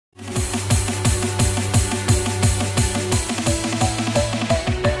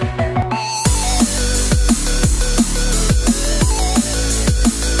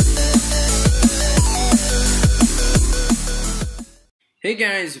Hey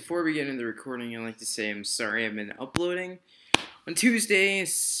guys, before we get into the recording, I'd like to say I'm sorry I've been uploading. On Tuesday,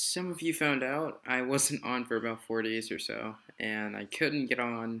 some of you found out I wasn't on for about 4 days or so, and I couldn't get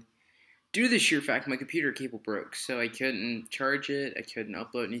on due to the sheer fact my computer cable broke, so I couldn't charge it, I couldn't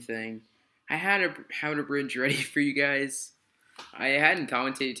upload anything. I had a how-to-bridge ready for you guys. I hadn't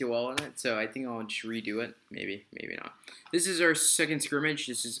commentated too well on it, so I think I'll just redo it. Maybe not. This is our second scrimmage.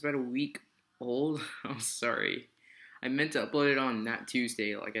 This is about a week old. I'm sorry. I meant to upload it on that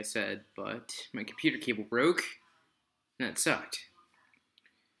Tuesday, like I said, but my computer cable broke, and that sucked.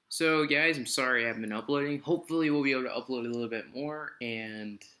 So, guys, I'm sorry I haven't been uploading. Hopefully, we'll be able to upload a little bit more,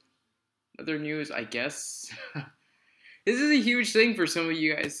 and other news, I guess. This is a huge thing for some of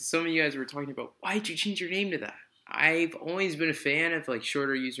you guys. Some of you guys were talking about, why'd you change your name to that? I've always been a fan of, like,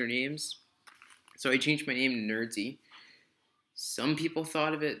 shorter usernames, so I changed my name to Nerdsy. Some people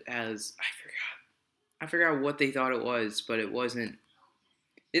thought of it as, I forgot what they thought it was, but it wasn't.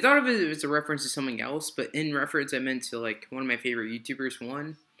 They thought of it as a reference to something else, but in reference I meant to like one of my favorite YouTubers,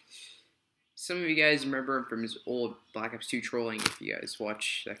 one. Some of you guys remember him from his old Black Ops 2 trolling, if you guys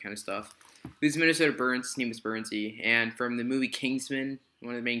watch that kind of stuff. He's Minnesota Burns, his name is Burnsy, and from the movie Kingsman,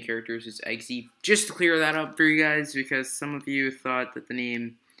 one of the main characters is Eggsy. Just to clear that up for you guys, because some of you thought that the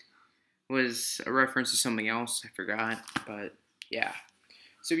name was a reference to something else, I forgot, but yeah.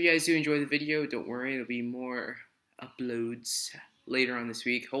 So if you guys do enjoy the video, don't worry, there'll be more uploads later on this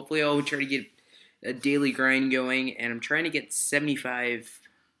week. Hopefully I'll try to get a daily grind going, and I'm trying to get 75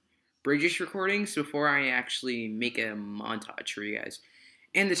 British recordings before I actually make a montage for you guys.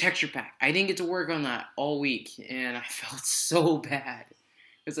 And the texture pack. I didn't get to work on that all week, and I felt so bad.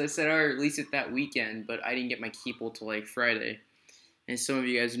 Because I said I'd release it that weekend, but I didn't get my keyboard till like Friday. And some of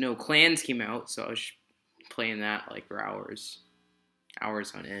you guys know Clans came out, so I was playing that like for hours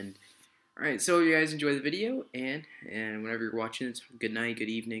on end. Alright, so you guys enjoy the video, and whenever you're watching it, good night, good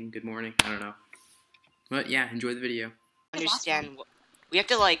evening, good morning, I don't know. But yeah, enjoy the video. Understand, we have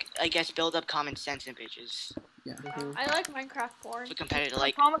to, like, I guess, build up common sense in bitches. Yeah. I like Minecraft porn. So competitive,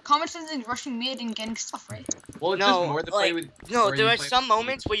 like... Common sense is rushing mid and getting stuff right. Well, it's no, just more the play like, with... No, there are some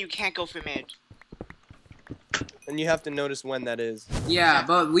moments where you can't go for mid. And you have to notice when that is. Yeah,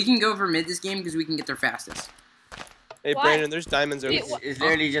 but we can go for mid this game because we can get there fastest. Hey, Why? Brandon, there's diamonds over here. It's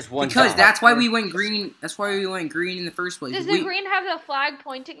literally just one. Because shot. that's why we went green. That's why we went green in the first place. Does the green have the flag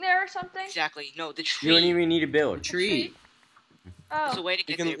pointing there or something? Exactly. No, the tree. You don't even need to build. A tree. It's a Oh. way to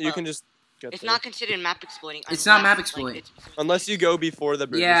You get there. you can just get It's there. not considered map exploiting. It's not map like, exploit. Unless you go before the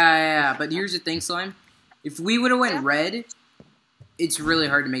bridge. Yeah, but here's the thing, Slime. If we would have went red, it's really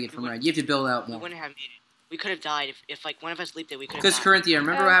hard to make it from red. You have to build out We more. wouldn't have made it. We could have died if like one of us leaped there. We could have Because died. Corinthia,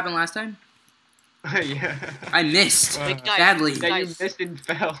 remember what happened last time? Yeah. I missed Like, guys, badly, Yeah, you Guys. missed and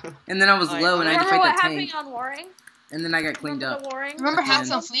fell. and then I was Alright, low, and I had to Remember fight what that happened tank, on Warring? and then I got cleaned Remember up. the Warring? Remember Yeah.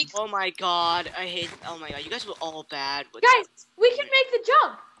 hats on fleek? Oh my god, I hate. Oh my god, you guys were all bad. With Guys, we can make the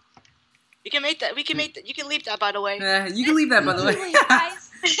jump. You can make that. We can make that. You can leave that, by the way. You can leave that, by the way. Easily,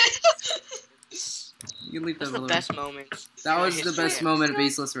 guys. You can leave that, That's by the the way. best moment. That was the best moment of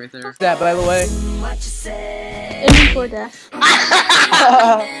Aceless right there. That, by the way. Before that.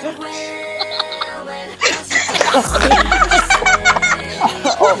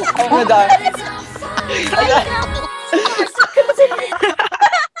 I'm gonna die. This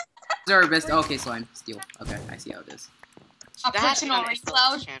is our best. Okay, Slime. Steal. Okay, I see how it is. A That has personal been raid an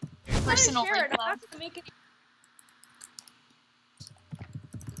cloud. excellent Personal Sure, raid I cloud. have to make it-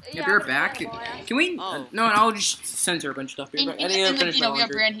 Yeah, Yeah, we're I'm back. gonna ban it. Can we? Oh. No, I'll just censor a bunch of stuff. In, I in, didn't in the finish my we have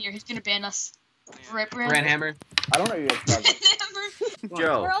laundry. Brand here. He's gonna ban us. Right, Brand? Grand Hammer. I don't know you guys.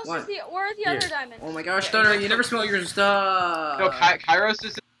 Joe. Where else What? is the? Where are the other diamonds? Oh my gosh, Stunner, you never smell your stuff. No, Kairos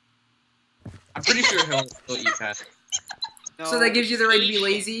is... I'm pretty sure he'll eat that. No, So that gives you the right to be patient.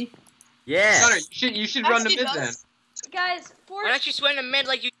 lazy? Yeah. Stunner, you should run the Actually, mid then. does. Guys, Why don't you swim in the mid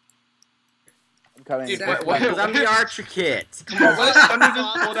like you? I'm coming. Dude, Exactly. Because I'm the archer kit. Come on, what if Stunner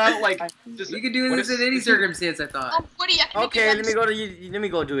just pulled out, like... Just, You could do what this if- in any circumstance, I thought. Woody, I can Okay, let me go to you. Let me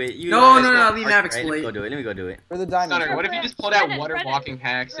go do it. You No, guys no, go- no, leave map Alright, Let me exploit. go do it. Let me go do it. For the diamond. Stunner, what if you just pulled out Brennan, water Brennan. walking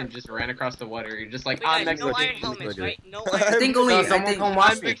hacks and just ran across the water? You're just like, Wait, I'm guys, no Mexican. iron helmets, do it. right? No I iron. think only. So I someone think. come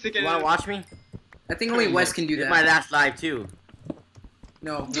watch I'm me. Mexican. You wanna watch me? I think only Wes can do It's my that. last live too.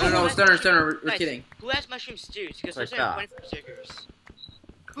 No, Stunner, we're Guys, kidding. Who has mushroom stews? Because Like those that. are one for berserkers.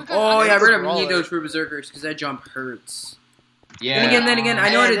 Oh yeah, we're gonna Roll need it. those for berserkers because that jump hurts. Yeah. Then again, I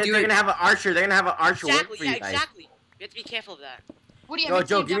know how to And do They're it. gonna have an archer. They're gonna have an archer work Exactly. for Yeah, you guys. exactly. You have to be careful of that. Woody, Yo,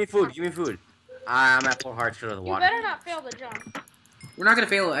 Joe, give me food. Give me food. I'm at full heart for the You water. better not fail the jump. We're not gonna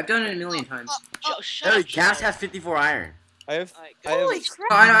fail it. I've done it a million times. Joe, shut Hey, up. Gas shut up. has 54 iron. I have. Alright, I have. Holy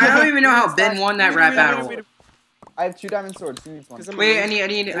crap! I don't even know how Ben won that rap battle. I have 2 diamond swords. Who needs one? 'Cause I'm Wait, a- I need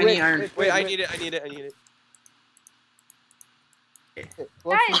iron. Wait, I need it.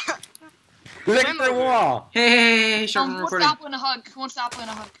 Well, Guys, Look at the wall. Hey, shut Who up, wants the recording. apple and a hug? Who wants the apple and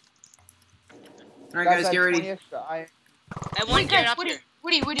a hug? Alright, guys, I get have 20 ready. extra iron. Everyone get up Woody, here.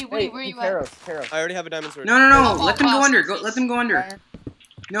 Woody, Hey, where you at? Karos. I already have a diamond sword. No, Oh, let them go oh, under. please. Let them go under. Iron.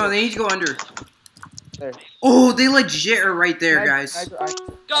 No, they need to go under. There. Oh, they legit are right there, Can I- guys. I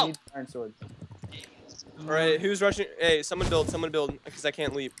Go. need iron swords. All right, who's rushing? Hey, someone build, because I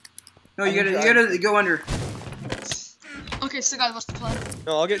can't leap. No, you gotta go under. Okay, so guys, what's the plan?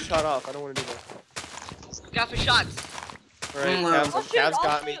 No, I'll get shot off. I don't want to do that. Look out for shots. All right, Low. I'll shoot, Cavs I'll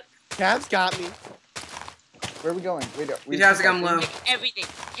got me. shoot. Cavs got me. Where are we going? Fantastic, I'm low. Take everything.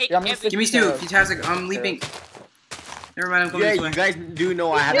 Take Yeah, I'm gonna everything. Give me Stu. Fantastic, I'm leaping. Never mind, I'm coming Yeah, this way. you guys do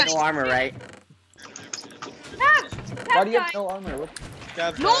know I have no armor, right? Why do you have no armor? What?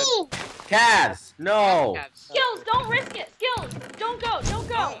 Cavs died. No! Calves, no. Skills, don't risk it. Skills, don't go. Don't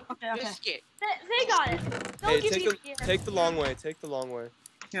go. Okay, okay. Risk it. They got it. Don't Hey, give take me the take the long way. Take the long way.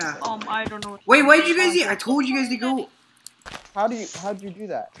 Yeah. I don't know. Wait, why did you guys? I told you guys to go. How'd you do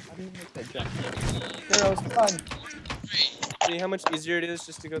that? How do you make that jump? Karos, fun. See how much easier it is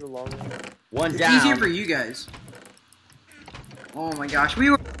just to go the long way. One It's down. easier for you guys. Oh my gosh, we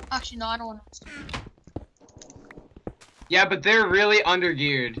were. Actually, no, I don't want to. Yeah, but they're really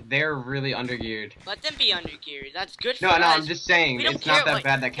undergeared. They're really undergeared. Let them be undergeared. That's good for No, us. no, I'm just saying We don't it's care, not that like,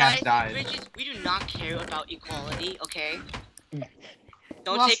 bad that guys, Cavs died. Bridges, we do not care about equality, okay?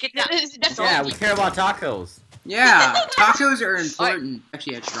 Don't Well, take it that. that's Yeah, we care about tacos. Yeah, tacos are important.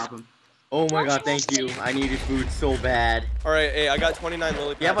 Actually, I should drop them. Oh my god, thank you. I needed food so bad. All right, hey, I got 29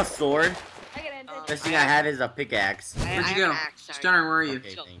 lily You have a pads. sword? I get it. Best thing I have is a pickaxe. Where'd you go? Stunner, where are you?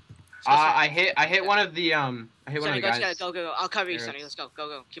 Okay, thanks. I hit one of the I hit one Sonny, of the go, guys. go. I'll cover you, There. Sonny. Let's go.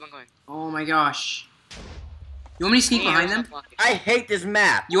 Go. Keep on going. Oh my gosh. You want me to sneak behind them? I hate this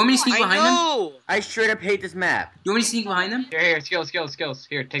map. You want me to sneak I behind them? know. I straight up hate this map. You want me to sneak behind them? Here, skills.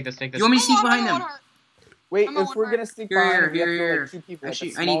 Here, take this. You want me to sneak behind them? Wait, I'm a if we're one gonna sneak Here, behind, we have to here. like 2 people. Actually,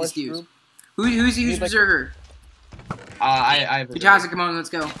 like the I need the smallest stews. group. Who's Need, like- berserker? I have. Fantastic, come on, let's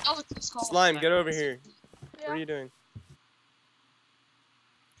go. Slime, get over here. What Yeah. are you doing?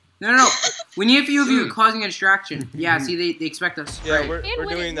 No. We need a few of you causing a distraction. Yeah, see, they expect us. Yeah, Right. we're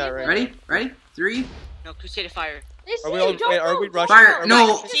doing that right. Ready? 3. No, Crusader fire. They see Are we you, all? don't Wait, go. are we Don't rushing? Fire, Are we no.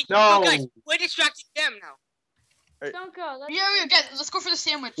 rushing? See, No. guys, we're distracting them now. Don't go. Let's Yeah, guys, let's go for the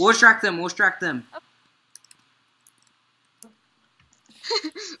sandwich. We'll distract them.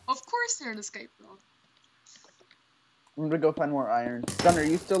 Of course they're in Escape Room. I'm gonna go find more iron. Stunner, are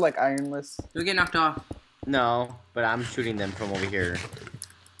you still like ironless? You'll get knocked off. No, but I'm shooting them from over here.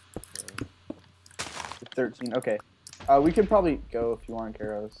 13. Okay. We could probably go if you want,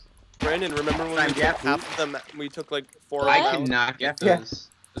 Karos. Brandon, remember when we took Jeff? half of them? We took like 4 I What? cannot get Yeah. those.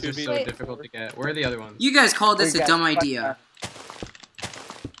 Those Two are so people. difficult to get. Where are the other ones? You guys called this Three a guys, dumb fuck idea.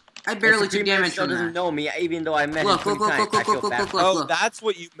 I barely took damage from doesn't that. know me, even though I met Look, him 3 times. I feel bad. look. Oh, that's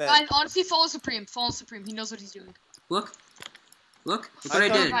what you meant. Guys, honestly, follow Supreme. Follow Supreme. He knows what he's doing. Look what I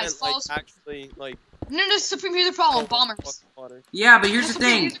thought you did. Guys, meant, follow like, actually, like. No, Supreme, here's the problem. Bombers. Water. Yeah, but here's the Supreme,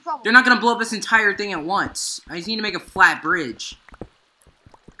 thing. here's the problem. They're not gonna blow up this entire thing at once. I just need to make a flat bridge.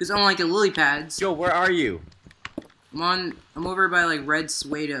 Because unlike the lily pads, Joe, where are you? I'm over by like red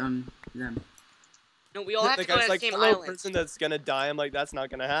suede them. No, we all have to Like, go I to was the like, same hello, island. person that's gonna die. I'm like, that's not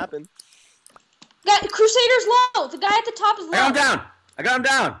gonna happen. Crusader's low. The guy at the top is low. I got him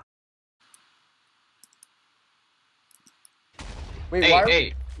down. Wait, why?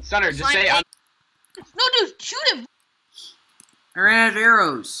 Hey, Stunner, just Slime, say hey. I'm. No, dude, shoot him. I ran out of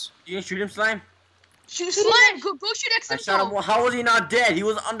arrows. You didn't shoot him, Slime? Shoot Slime. Go shoot I shot him. Accelus. Well, how was he not dead? He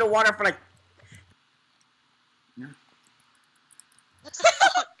was underwater for like.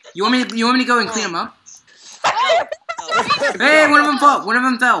 You want me to go and clean them up? Oh, Hey, one of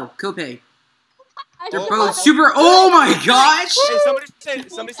them fell. Kope. I They're just both got super. Oh my gosh! Hey,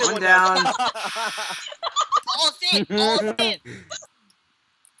 somebody say One one down. all in.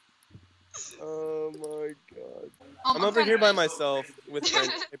 Oh my god. Oh, I'm over here by myself with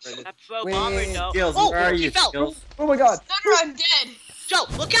Brandon. Hey, Brandon. That pro Wait, bomber, no. Skills, Oh, where are he you, fell. Skills? Oh my god. Thunder, I'm dead. Joe,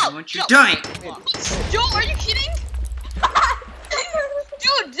 look out. What Joe. you doing? Joe, are you kidding?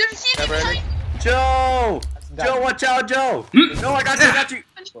 Dude, did you see Yeah, me Brandon. behind? Joe! That's Joe, done. watch out, Joe! Hmm? No, I got you.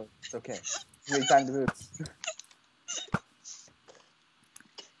 It's okay. Wait, time to boots.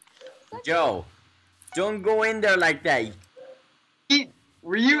 Joe, don't go in there like that.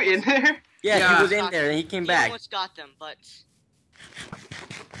 Were you in there? Yeah, Yeah. he was in there and he came He back. almost got them, but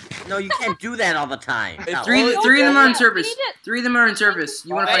No, you can't do that all the time. Hey, No. Three of them are on surface. We need it. 3 of them are on surface.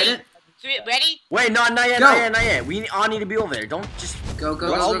 You want to fight it? Ready? Wait, no, not yet, Go. not yet, not yet. We all need to be over there. Don't just. Go,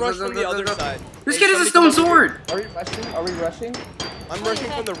 go, I'll go, go, rush go, from go, the go, other go. side. This Hey, kid has a somebody stone come over here. sword. Are we rushing? Are we rushing? I'm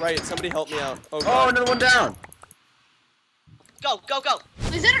rushing from the right. Somebody help me out. Oh, Oh, God. another one down. Go, go, go.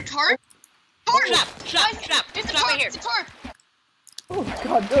 Is that a tarp? Tarp! Trap, trap. It's a Trap tarp, right here. it's a tarp. Oh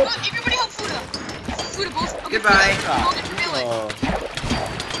God, Come no. on, everybody help Fuda. Fuda, both. Okay, Goodbye. Fuda, you all get your melee.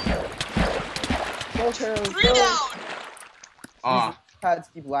 Go, Carol. 3 go. down. Aw. Pads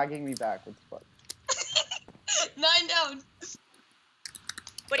keep lagging me back. What the fuck? 9 down.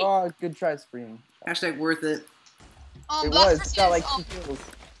 Buddy. Oh, good try, Spring. Hashtag worth it. It Last was. person It's got like is, 2 kills.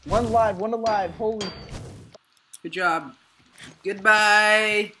 One alive. One alive. Holy. Good job.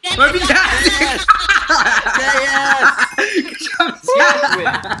 Goodbye. Yes. Love you guys. Yes. Good job,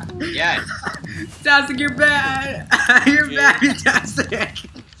 Scott. Yes. Fantastic, you're bad. You're Yeah. bad, fantastic.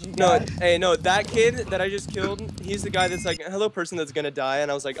 No, hey, no, that kid that I just killed, he's the guy that's like, hello, person that's gonna die, and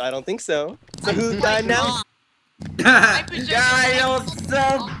I was like, I don't think so. So who died now? I preserved Die your life.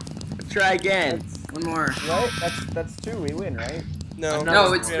 yourself. Try again. One more. Right? That's 2. We win, right? No.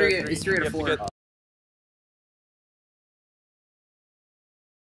 No, it's out of three out of You have to four. get